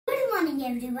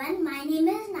morning everyone, my name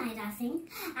is Naira Singh.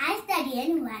 I study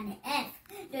in 1F.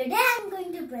 Today I am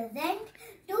going to present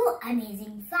two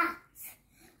amazing facts.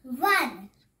 1.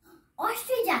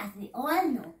 Ostrich, as we all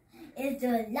know, is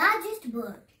the largest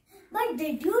bird. But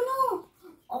did you know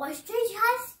ostrich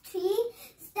has 3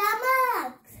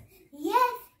 stomachs?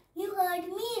 Yes, you heard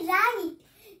me right.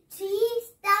 3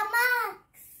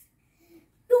 stomachs.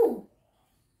 2.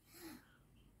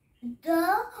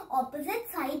 The opposite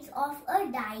sides of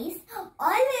a dice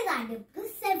always add up to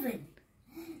 7.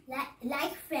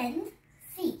 Like friends,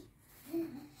 see.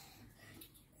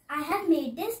 I have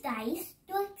made this dice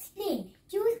to explain.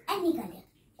 Choose any color.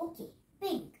 Okay,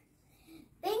 pink.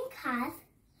 Pink has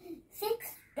 6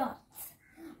 dots.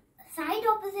 Side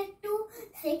opposite to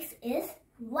 6 is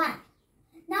 1.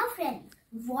 Now friends,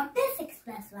 what is 6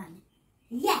 plus 1?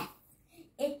 Yes,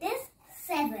 it is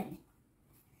 7.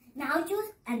 Now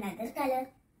choose another color.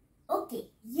 Okay,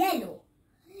 yellow.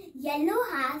 Yellow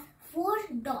has 4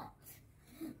 dots.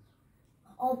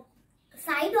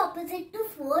 Side opposite to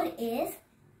 4 is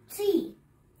 3.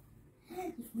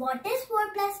 What is 4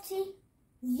 plus 3?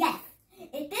 Yes,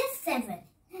 it is 7.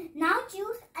 Now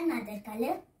choose another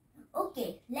color.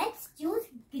 Okay, let's choose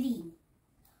green.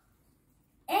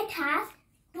 It has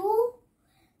 2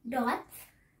 dots.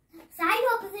 Side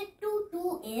opposite to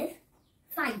 2 is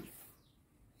 5.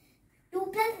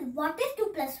 What is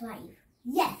 2 plus 5?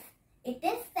 Yes,